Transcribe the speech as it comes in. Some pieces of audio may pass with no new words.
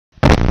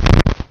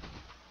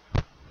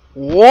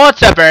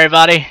What's up,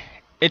 everybody?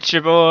 It's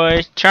your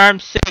boy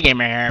Charm City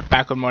Gamer here,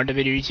 back with more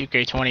WWE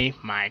 2K20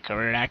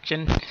 MyCareer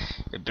action.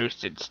 The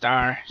boosted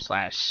star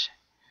slash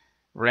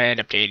red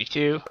up to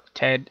 82,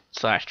 Ted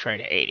slash Trey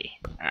to 80.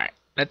 Alright,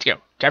 let's go.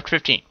 Chapter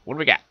 15. What do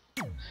we got?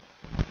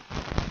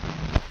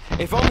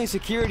 If only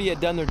security had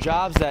done their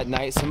jobs that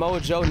night, Samoa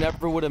Joe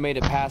never would have made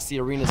it past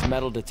the arena's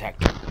metal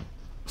detector.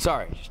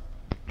 Sorry, just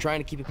trying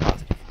to keep it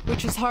positive.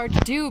 Which is hard to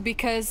do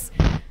because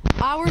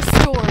our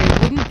story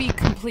wouldn't be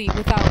complete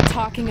without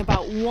talking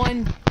about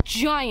one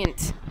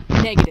giant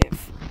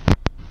negative.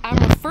 I'm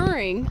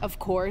referring, of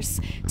course,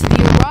 to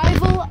the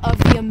arrival of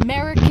the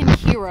American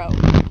hero,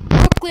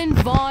 Brooklyn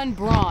Von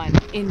Braun,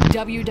 in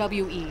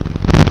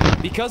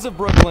WWE. Because of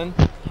Brooklyn,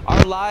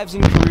 our lives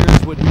and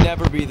careers would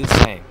never be the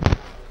same.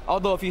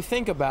 Although if you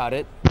think about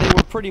it, they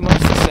were pretty much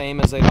the same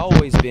as they'd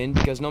always been,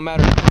 because no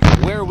matter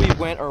where we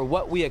went or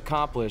what we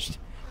accomplished,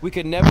 we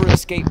could never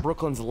escape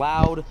Brooklyn's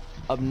loud,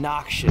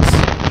 obnoxious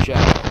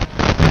shadow.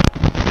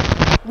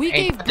 We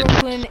gave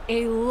Brooklyn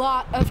a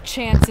lot of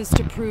chances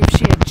to prove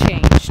she had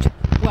changed.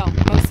 Well,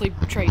 mostly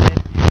Trey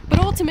did. But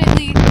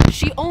ultimately,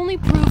 she only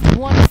proved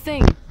one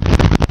thing.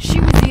 She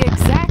was the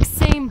exact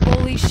same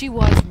bully she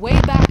was way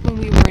back when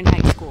we were in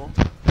high school.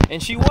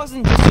 And she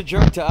wasn't just a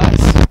jerk to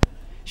us.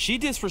 She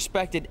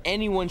disrespected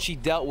anyone she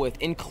dealt with,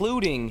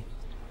 including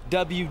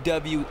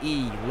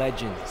WWE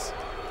legends.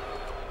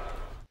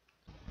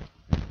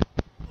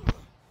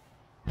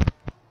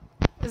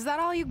 Is that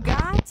all you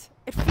got?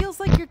 It feels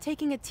like you're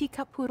taking a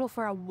teacup poodle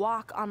for a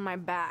walk on my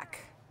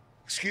back.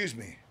 Excuse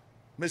me,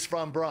 Miss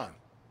Von Braun.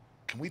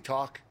 Can we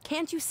talk?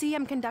 Can't you see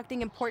I'm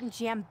conducting important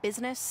GM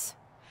business?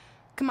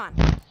 Come on,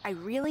 I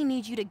really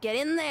need you to get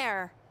in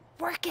there.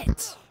 Work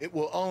it. It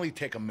will only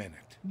take a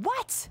minute.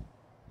 What?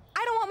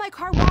 I don't want my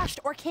car washed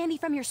or candy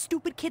from your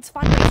stupid kids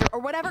fundraiser or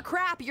whatever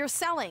crap you're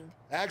selling.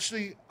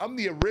 Actually, I'm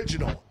the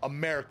original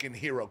American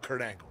hero,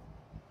 Kurt Angle.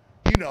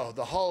 You know,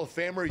 the Hall of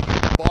Famer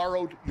you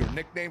borrowed your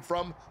nickname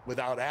from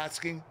without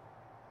asking.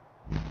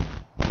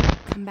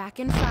 Come back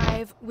in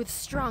 5 with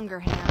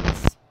stronger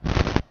hands.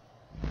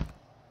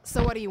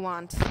 So what do you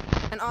want?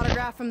 An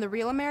autograph from the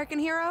real American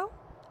hero?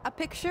 A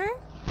picture?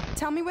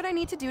 Tell me what I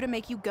need to do to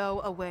make you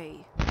go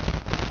away.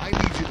 I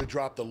need you to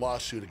drop the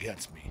lawsuit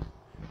against me.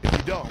 If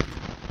you don't,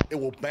 it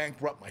will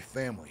bankrupt my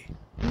family.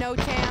 No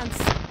chance.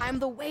 I'm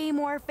the way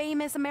more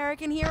famous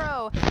American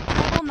hero, and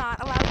I will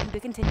not allow you to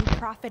continue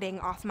profiting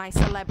off my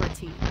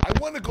celebrity. I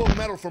want to gold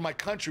medal for my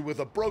country with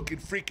a broken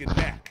freaking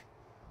neck.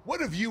 What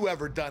have you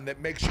ever done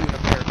that makes you an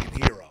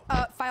American hero?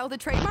 Filed a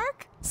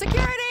trademark?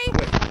 Security!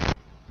 Wait,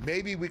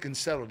 maybe we can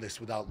settle this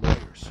without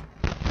lawyers.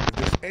 If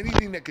there's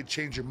anything that could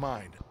change your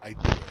mind,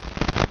 I'd do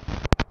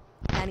it.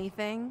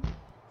 Anything?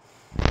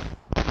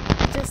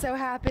 It just so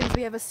happens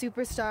we have a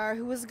superstar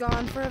who was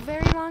gone for a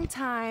very long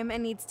time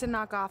and needs to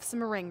knock off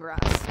some ring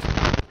rust.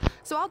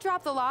 So I'll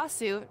drop the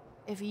lawsuit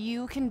if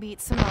you can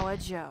beat Samoa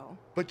Joe.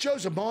 But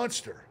Joe's a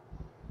monster.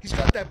 He's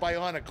got that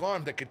bionic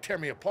arm that could tear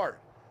me apart.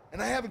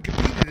 And I haven't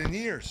competed in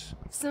years.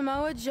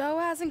 Samoa Joe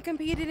hasn't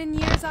competed in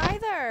years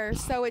either,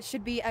 so it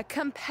should be a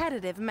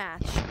competitive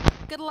match.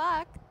 Good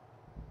luck.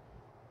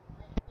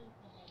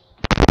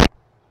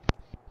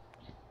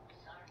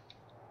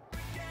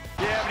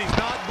 Yeah, but he's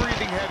not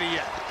breathing heavy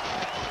yet.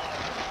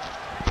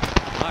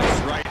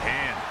 Nice right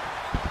hand.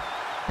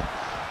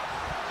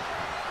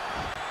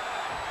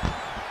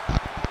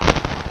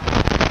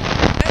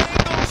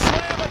 Angle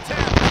slam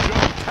attempt.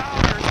 Joe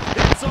counters.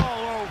 It's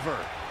all over.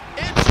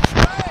 It's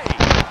Trey.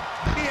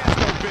 He has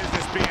no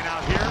business being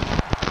out here.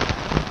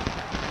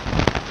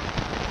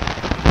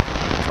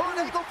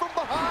 Tornado from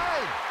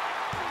behind.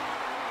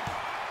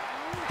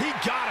 He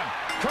got him.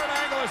 Kurt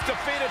Angle has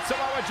defeated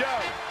Samoa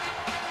Joe.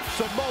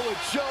 Samoa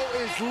Joe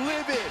is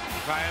livid.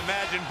 I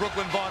imagine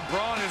Brooklyn Von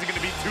Braun isn't going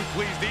to be too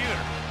pleased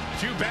either.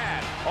 Too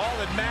bad. All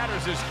that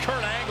matters is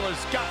Kurt Angle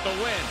has got the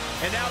win,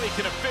 and now he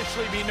can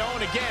officially be known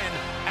again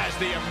as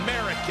the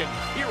American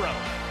hero.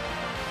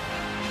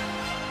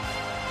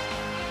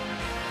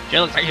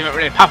 Joe looks like he's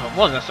ready to pop a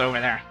business over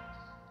there.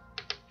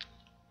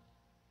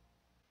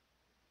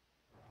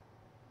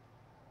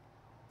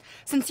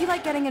 Since you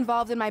like getting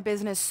involved in my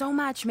business so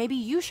much, maybe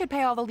you should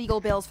pay all the legal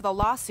bills for the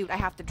lawsuit I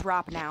have to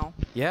drop now.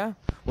 Yeah?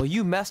 Well,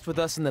 you messed with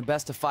us in the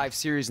Best of 5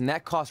 series, and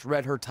that cost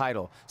Red her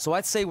title. So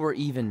I'd say we're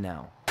even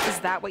now. Is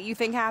that what you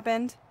think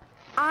happened?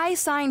 I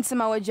signed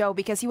Samoa Joe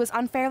because he was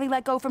unfairly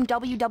let go from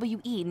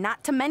WWE,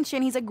 not to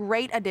mention he's a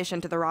great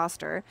addition to the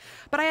roster.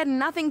 But I had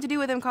nothing to do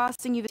with him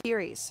costing you the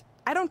series.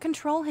 I don't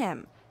control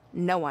him.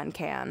 No one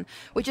can,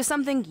 which is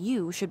something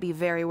you should be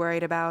very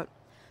worried about.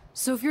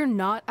 So if you're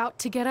not out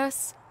to get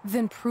us,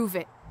 then prove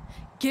it.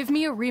 Give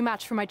me a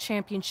rematch for my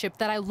championship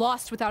that I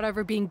lost without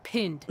ever being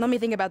pinned. Let me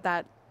think about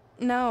that.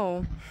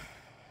 No.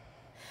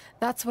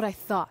 That's what I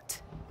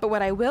thought. But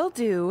what I will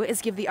do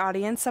is give the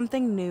audience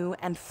something new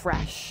and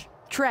fresh.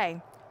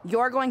 Trey,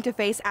 you're going to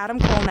face Adam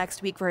Cole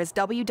next week for his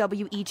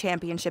WWE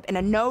Championship in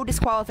a no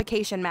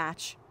disqualification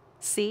match.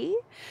 See?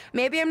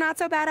 Maybe I'm not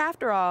so bad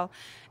after all.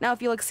 Now,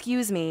 if you'll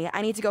excuse me,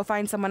 I need to go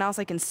find someone else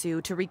I can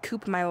sue to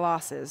recoup my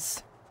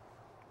losses.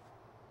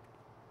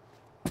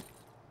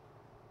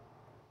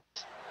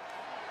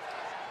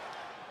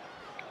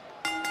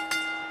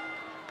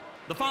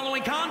 The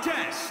following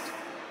contest.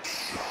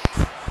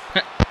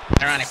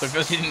 Ironic, we're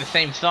both using the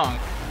same song.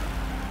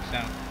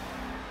 So.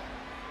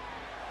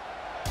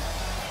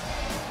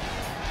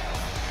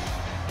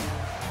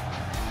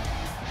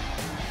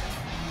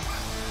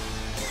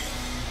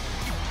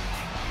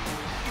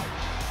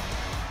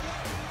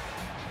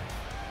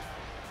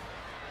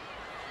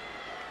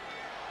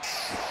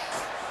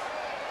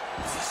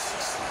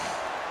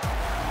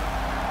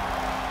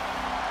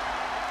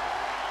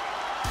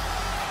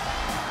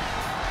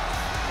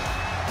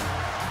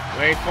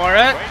 Wait for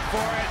it. Wait for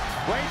it.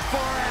 Wait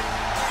for it.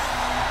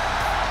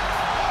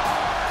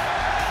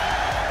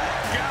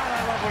 God,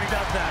 I love when he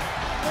does that.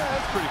 Yeah,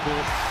 that's pretty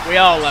cool. We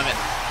all love it.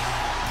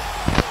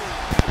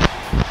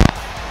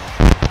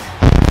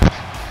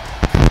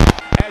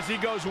 As he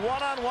goes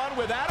one-on-one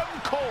with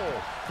Adam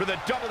Cole for the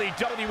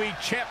WWE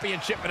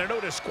Championship in a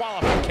no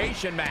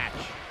disqualification match.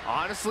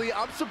 Honestly,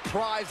 I'm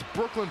surprised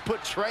Brooklyn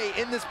put Trey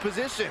in this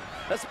position,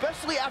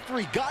 especially after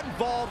he got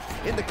involved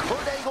in the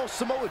Kurt Angle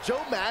Samoa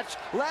Joe match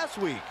last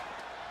week.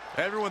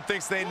 Everyone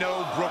thinks they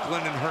know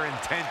Brooklyn and her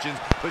intentions,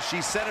 but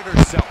she said it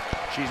herself.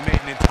 She's made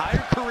an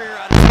entire career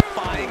out of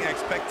defying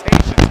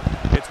expectations.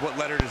 It's what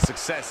led her to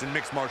success in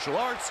mixed martial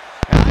arts,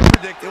 and I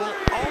predict it will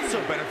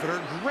also benefit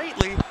her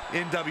greatly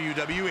in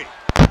WWE.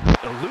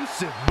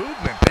 Elusive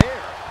movement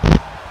there.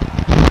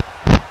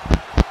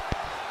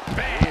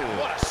 Bam!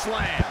 What a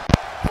slam!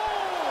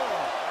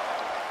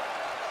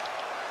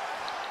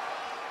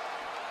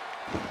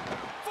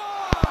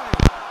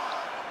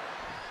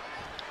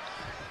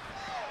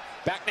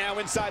 Back now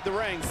inside the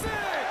ring. 6, 7.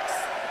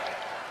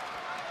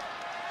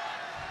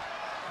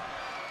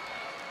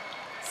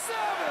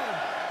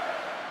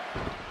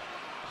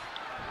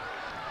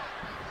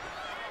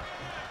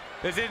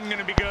 This isn't going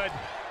to be good.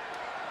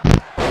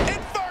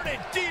 Inverted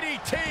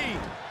DDT.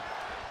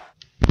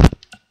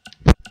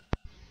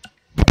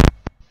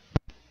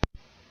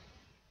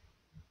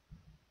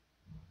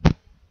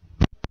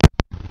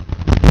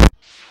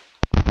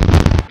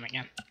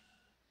 Again.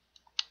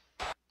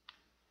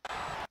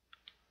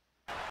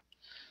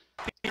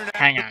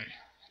 Hang on.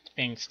 It's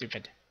being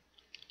stupid.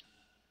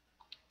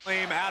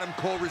 Claim Adam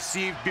Cole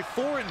received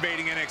before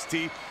invading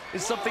NXT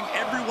is something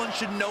everyone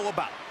should know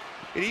about.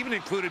 It even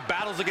included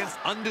battles against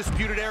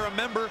Undisputed Era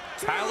member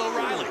Kyle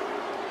O'Reilly.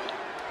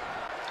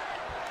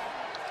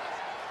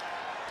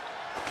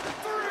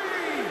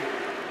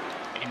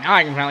 3. Now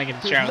I can finally get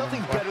the There's show.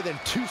 nothing better than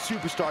two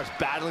superstars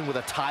battling with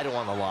a title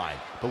on the line.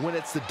 But when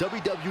it's the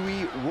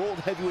WWE World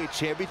Heavyweight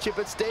Championship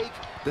at stake,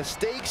 the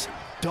stakes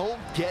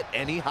don't get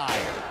any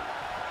higher.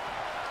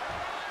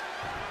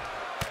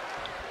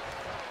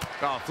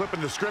 Oh, flipping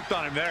the script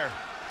on him there.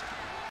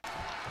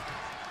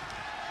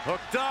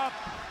 Hooked up.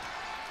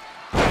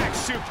 Back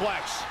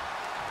suplex.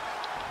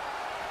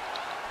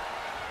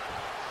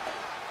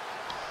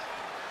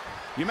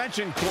 You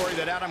mentioned, Corey,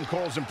 that Adam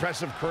Cole's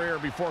impressive career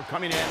before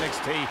coming to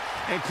NXT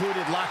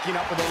included locking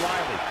up with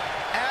O'Reilly.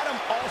 Adam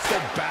also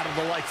battled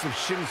the likes of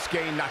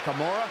Shinsuke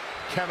Nakamura,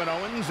 Kevin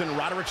Owens, and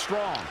Roderick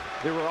Strong.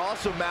 There were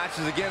also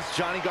matches against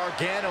Johnny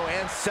Gargano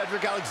and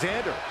Cedric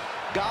Alexander.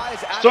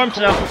 Guys, Adam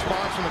Cole's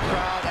response from the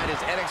crowd at his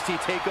NXT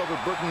TakeOver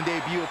Brooklyn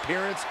debut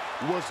appearance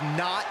was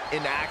not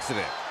an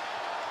accident.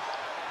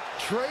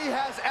 Trey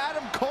has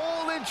Adam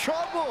Cole in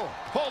trouble.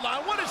 Hold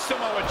on, what is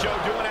Samoa Joe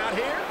doing out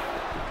here?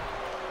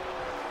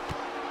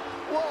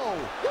 Whoa,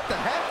 what the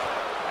heck?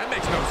 That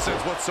makes no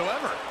sense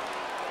whatsoever.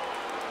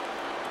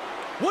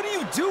 What are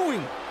you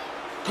doing?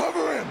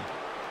 Cover him.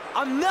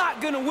 I'm not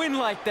gonna win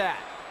like that.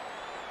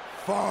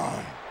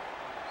 Fine.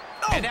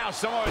 And now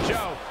Samoa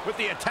Joe with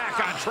the attack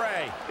on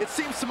Trey. It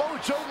seems Samoa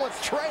Joe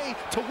wants Trey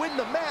to win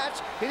the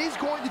match, and he's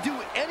going to do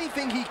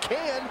anything he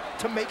can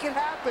to make it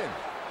happen.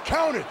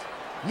 Count it.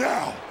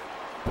 Now.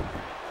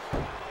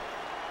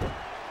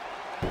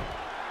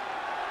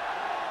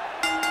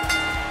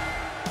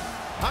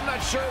 I'm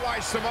not sure why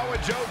Samoa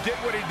Joe did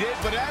what he did,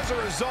 but as a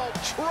result,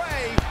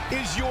 Trey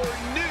is your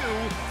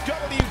new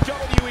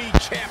WWE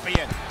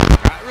Champion.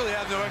 I really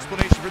have no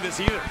explanation for this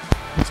either.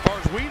 As far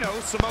as we know,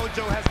 Samoa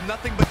Joe has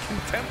nothing but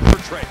contempt for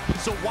Trey.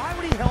 So why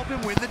would he help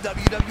him win the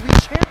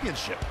WWE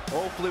Championship?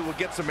 Hopefully we'll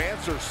get some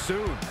answers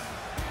soon.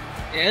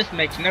 Yeah, this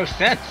makes no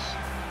sense.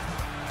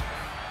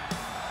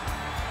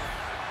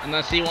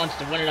 Unless he wants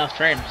to win it off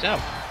Trey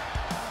himself.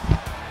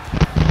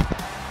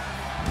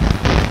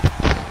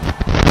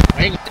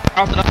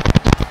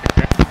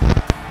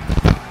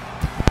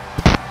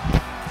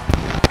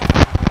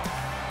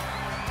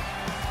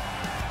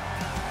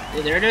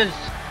 Yeah, there it is.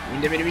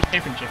 Win WWE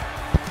Championship.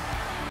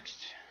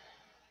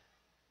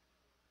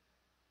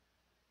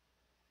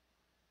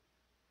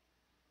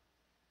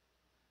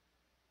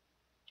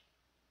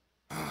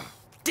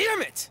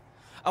 Damn it!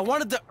 I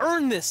wanted to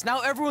earn this.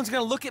 Now everyone's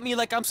gonna look at me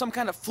like I'm some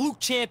kind of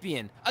fluke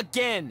champion.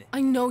 Again. I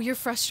know you're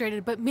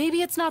frustrated, but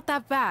maybe it's not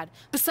that bad.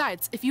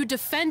 Besides, if you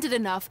defend it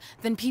enough,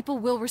 then people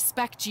will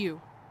respect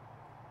you.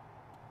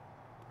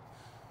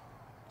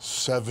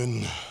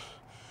 7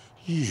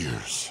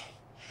 years.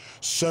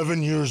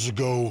 7 years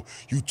ago,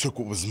 you took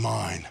what was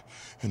mine,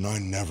 and I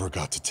never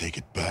got to take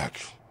it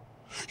back.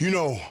 You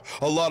know,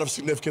 a lot of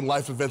significant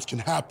life events can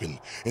happen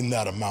in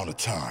that amount of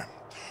time.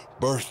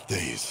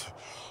 Birthdays,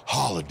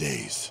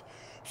 holidays,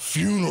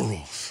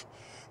 funerals,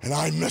 and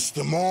I missed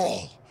them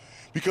all.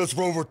 Because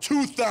for over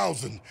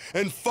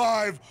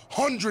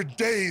 2,500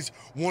 days,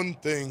 one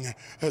thing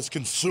has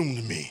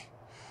consumed me: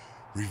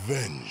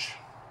 revenge.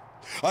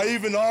 I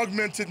even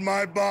augmented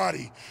my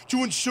body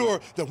to ensure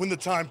that when the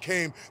time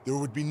came, there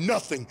would be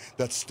nothing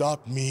that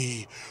stopped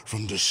me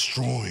from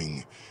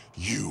destroying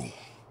you.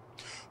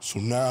 So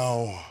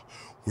now,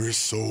 we're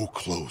so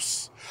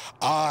close.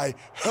 I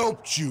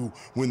helped you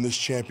win this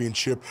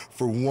championship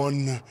for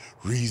one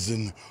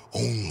reason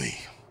only: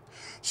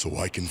 so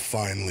I can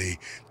finally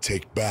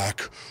take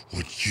back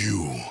what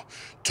you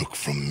took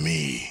from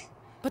me.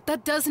 But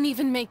that doesn't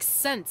even make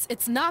sense.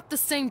 It's not the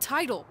same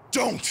title.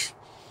 Don't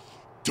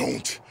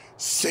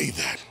say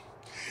that.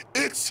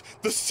 It's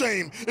the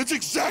same. It's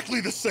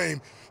exactly the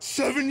same.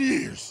 7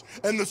 years,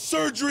 and the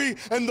surgery,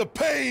 and the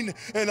pain,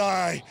 and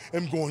I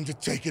am going to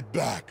take it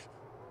back.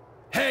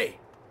 Hey,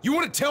 you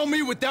want to tell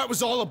me what that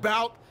was all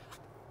about?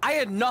 I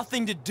had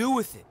nothing to do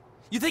with it.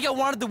 You think I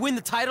wanted to win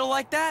the title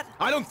like that?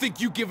 I don't think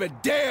you give a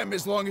damn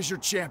as long as you're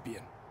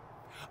champion.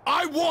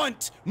 I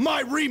want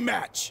my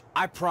rematch!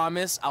 I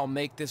promise I'll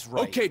make this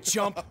right. Okay,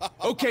 chump.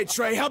 Okay,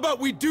 Trey, how about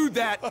we do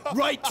that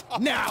right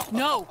now?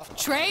 No,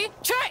 Trey,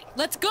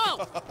 let's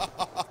go!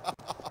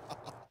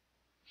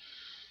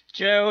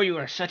 Joe, you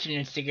are such an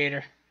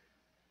instigator.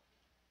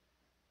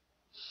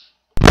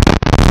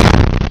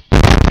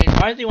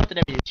 Why does he want the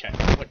WWE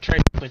title? What Trey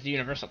was the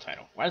Universal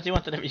title? Why does he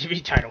want the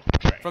WWE title?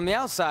 Trey? From the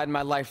outside,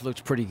 my life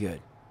looked pretty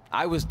good.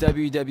 I was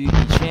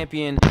WWE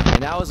Champion,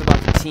 and I was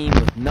about to team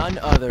with none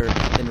other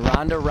than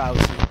Ronda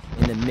Rousey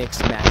in the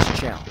Mixed Match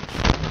Challenge.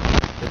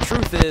 The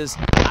truth is,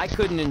 I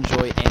couldn't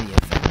enjoy any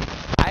of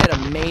that. I had a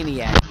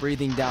maniac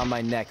breathing down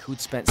my neck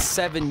who'd spent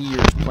 7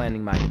 years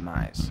planning my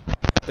demise.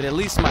 But at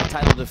least my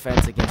title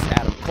defense against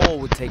Adam Cole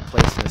would take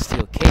place in a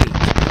steel cage,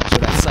 so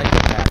that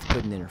psychopath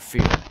couldn't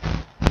interfere.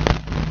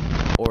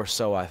 Or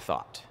so I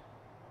thought.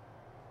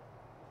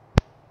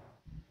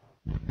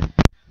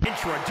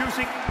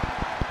 Introducing...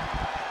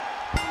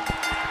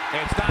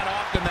 It's not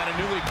often that a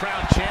newly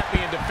crowned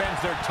champion defends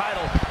their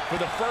title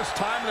for the first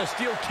time in a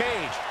steel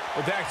cage.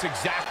 But that's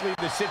exactly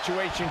the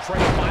situation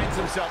Trey finds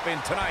himself in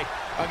tonight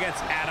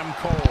against Adam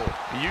Cole.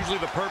 Usually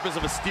the purpose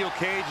of a steel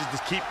cage is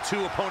to keep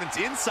two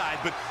opponents inside,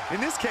 but in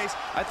this case,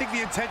 I think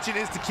the intention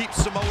is to keep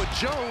Samoa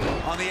Joe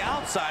on the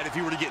outside if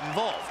he were to get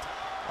involved.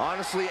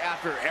 Honestly,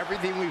 after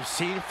everything we've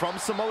seen from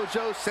Samoa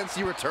Joe since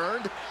he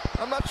returned,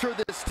 I'm not sure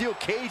that a steel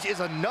cage is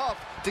enough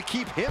to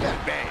keep him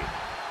at bay.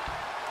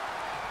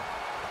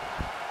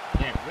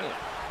 Yeah, really.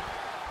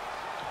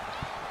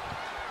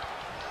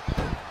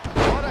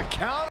 What a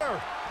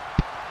counter!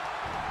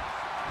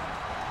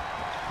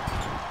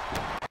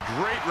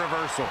 Great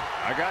reversal.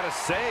 I gotta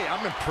say,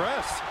 I'm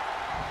impressed.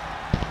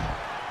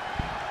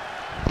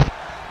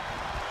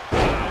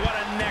 What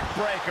a neck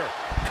breaker.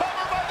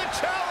 Cover by the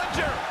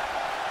challenger.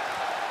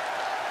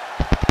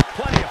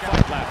 Plenty of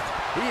fight left.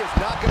 He is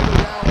not going to go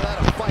down without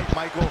a fight,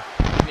 Michael.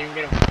 Didn't even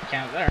get a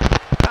count there.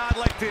 I'd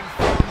like to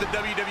inform the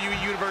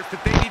WWE Universe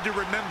that they need to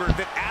remember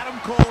that Adam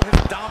Cole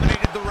has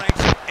dominated the ranks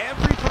of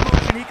every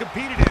promotion he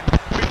competed in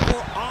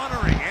before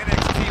honoring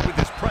NXT with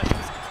his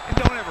presence. And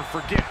don't ever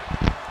forget,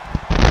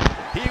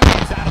 he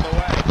weaves out of the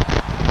way.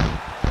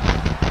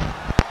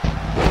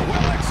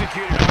 Well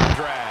executed arm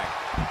drag.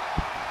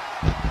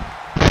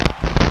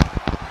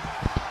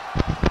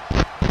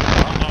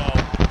 Uh-oh.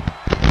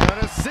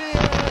 Gonna see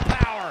it.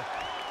 Power.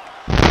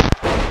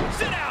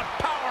 Sit out.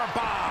 Power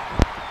bomb.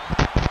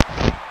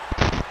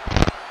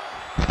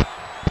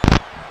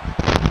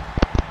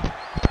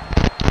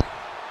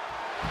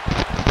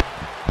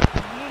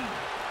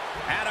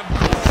 Adam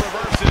Cole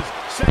reverses,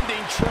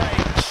 sending Trey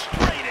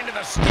straight into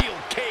the steel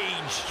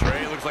cage.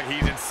 Trey looks like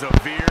he's in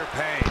severe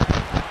pain.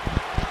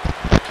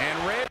 And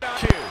right on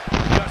cue,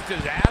 just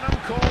as Adam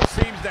Cole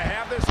seems to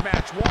have this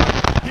match won,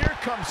 here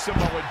comes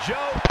Samoa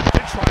Joe to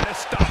try to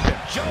stop him.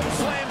 Joe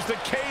slams the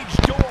cage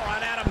door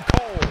on Adam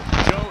Cole.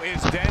 Joe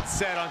is dead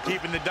set on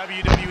keeping the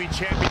WWE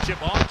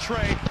Championship on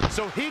Trey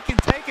so he can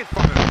take it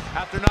from him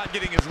after not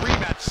getting his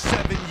rematch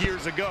 7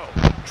 years ago.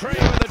 Trey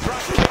with a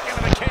drop kick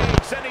into the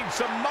cage, sending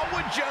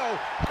Samoa Joe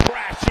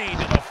crashing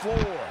to the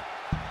floor.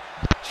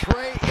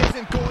 Trey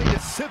isn't going to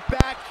sit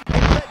back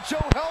and let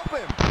Joe help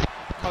him.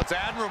 Well, it's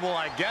admirable,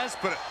 I guess,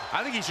 but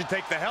I think he should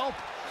take the help.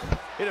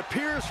 It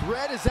appears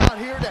Red is out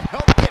here to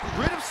help get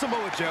rid of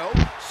Samoa Joe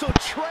so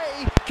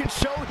Trey can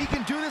show he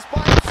can do this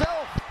by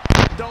himself.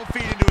 Don't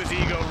feed into his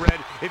ego, Red.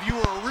 If you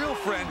were a real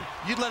friend,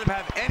 you'd let him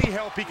have any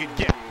help he could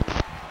get.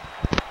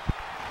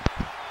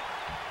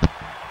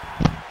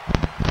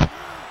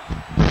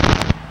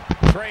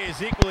 Trey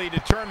is equally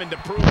determined to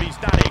prove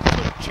he's not a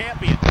fluke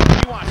champion.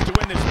 He wants to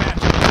win this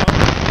match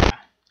himself.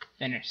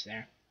 Finish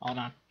there. Hold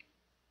on.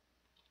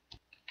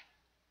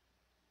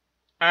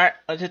 Alright,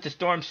 let's hit the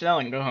storm cell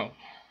and go home.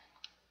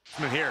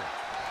 Here.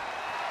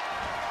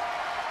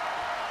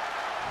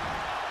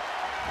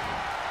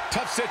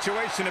 Tough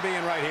situation to be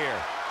in right here.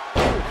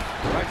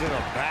 Right to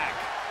the back.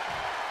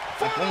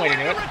 That's one way to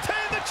do it.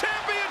 Retain the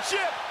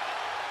championship.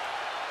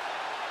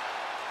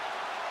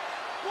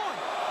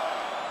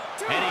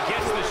 And he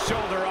gets the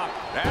shoulder up.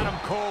 Adam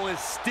Cole is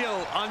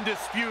still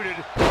undisputed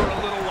for a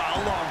little while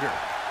longer.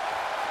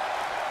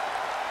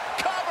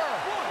 Cover!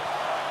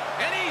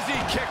 An easy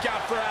kick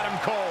out for Adam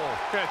Cole.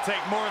 Gonna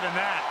take more than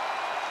that.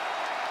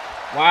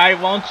 Why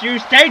won't you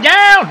stay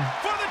down?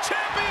 For the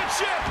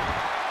championship!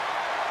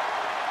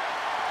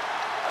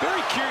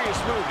 Very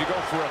curious move to go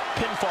for a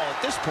pinfall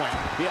at this point.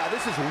 Yeah,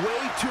 this is way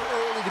too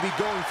early to be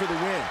going for the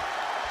win.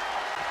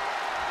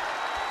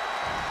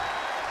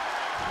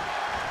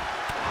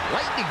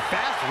 Lightning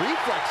fast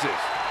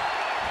reflexes.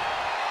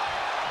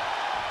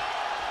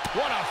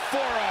 What a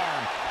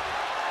forearm.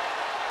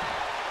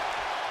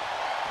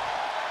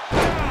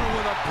 Down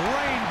with a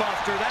brain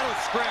buster. That'll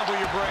scramble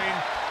your brain.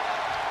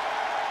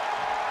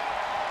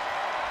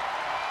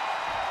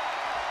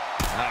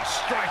 A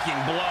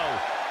striking blow.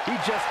 He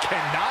just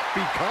cannot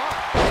be caught.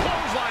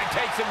 Clothesline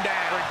takes him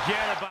down.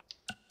 Forget about.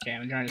 Okay,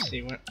 I'm trying to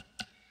see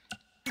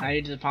how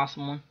you do the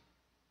possible one.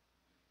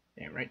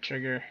 Yeah, right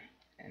trigger,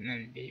 and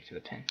then B for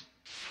the pin.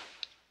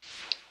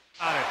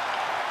 Got it.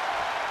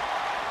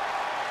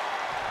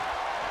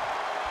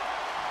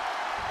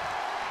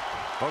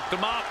 Hooked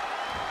him up.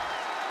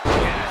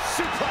 And a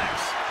suplex.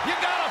 You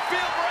gotta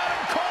feel for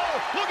Adam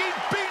Cole. Looking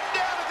beaten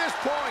down at this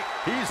point.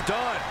 He's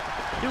done.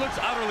 He looks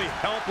utterly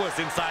helpless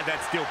inside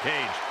that steel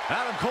cage.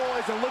 Adam Cole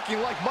isn't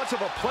looking like much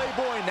of a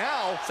playboy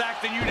now.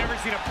 Saxton, you've never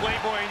seen a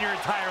playboy in your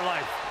entire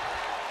life.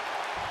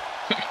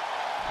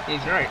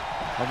 He's right.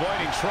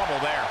 Avoiding trouble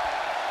there.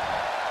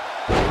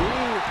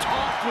 Ooh,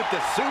 tossed with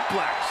the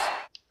suplex.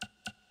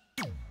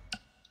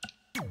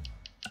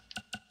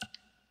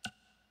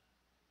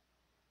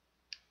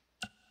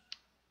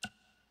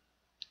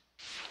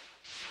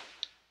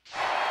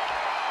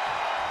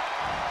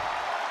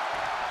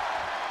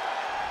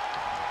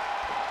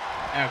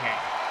 Okay.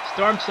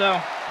 Storm cell.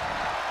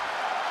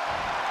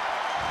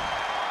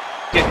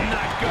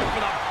 Not good for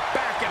the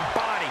back and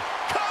body.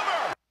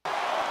 Cover!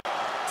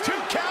 2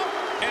 count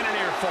and an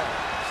ear fall.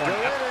 Still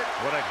in it.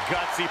 What a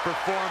gutsy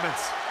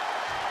performance.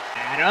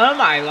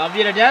 Adam, I love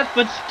you to death,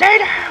 but stay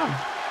down!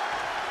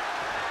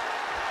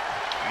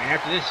 And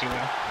after this, you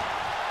will.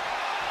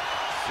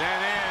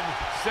 Set in,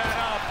 set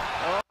up.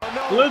 Oh,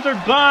 no.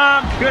 Blizzard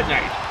bomb! Good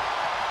night.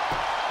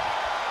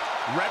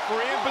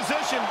 Referee in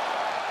position.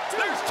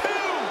 There's 2!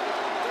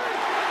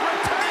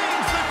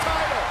 Retains the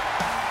title.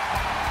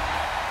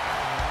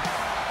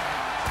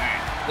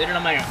 Alright, did it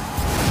on my own.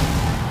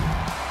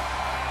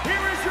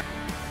 Here is your...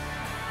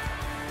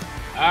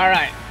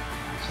 Alright.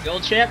 Still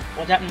champ,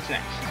 what happens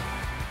next?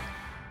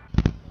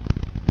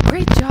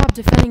 Great job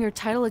defending your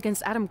title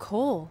against Adam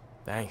Cole.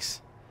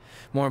 Thanks.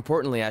 More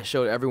importantly, I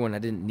showed everyone I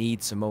didn't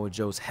need Samoa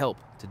Joe's help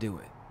to do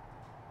it.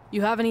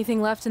 You have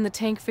anything left in the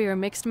tank for your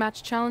mixed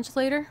match challenge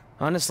later?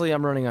 Honestly,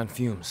 I'm running on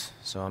fumes,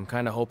 so I'm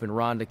kinda hoping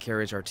Ronda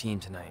carries our team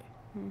tonight.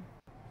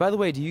 By the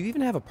way, do you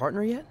even have a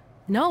partner yet?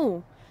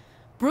 No.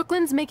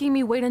 Brooklyn's making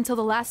me wait until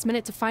the last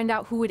minute to find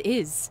out who it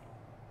is.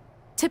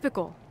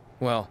 Typical.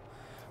 Well,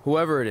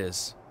 whoever it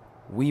is,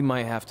 we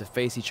might have to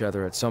face each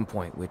other at some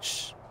point,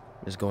 which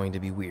is going to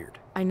be weird.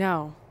 I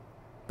know.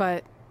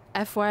 But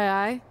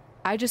FYI,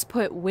 I just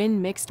put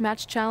win mixed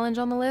match challenge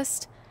on the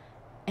list,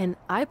 and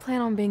I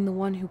plan on being the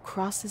one who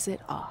crosses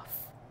it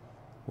off.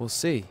 We'll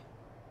see.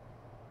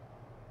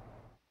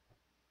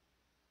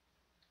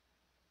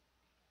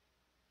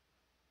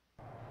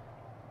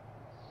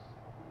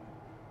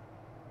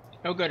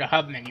 I'll go to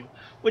hub menu,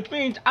 which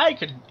means I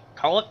could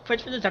call it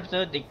quits for this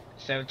episode.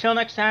 So till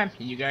next time,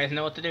 you guys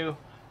know what to do.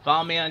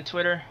 Follow me on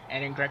Twitter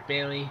at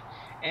 @IncorrectBailey,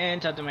 and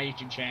subscribe to my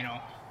YouTube channel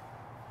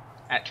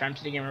at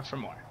TriumphCityGamer for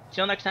more.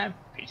 Till next time,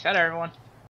 peace out everyone.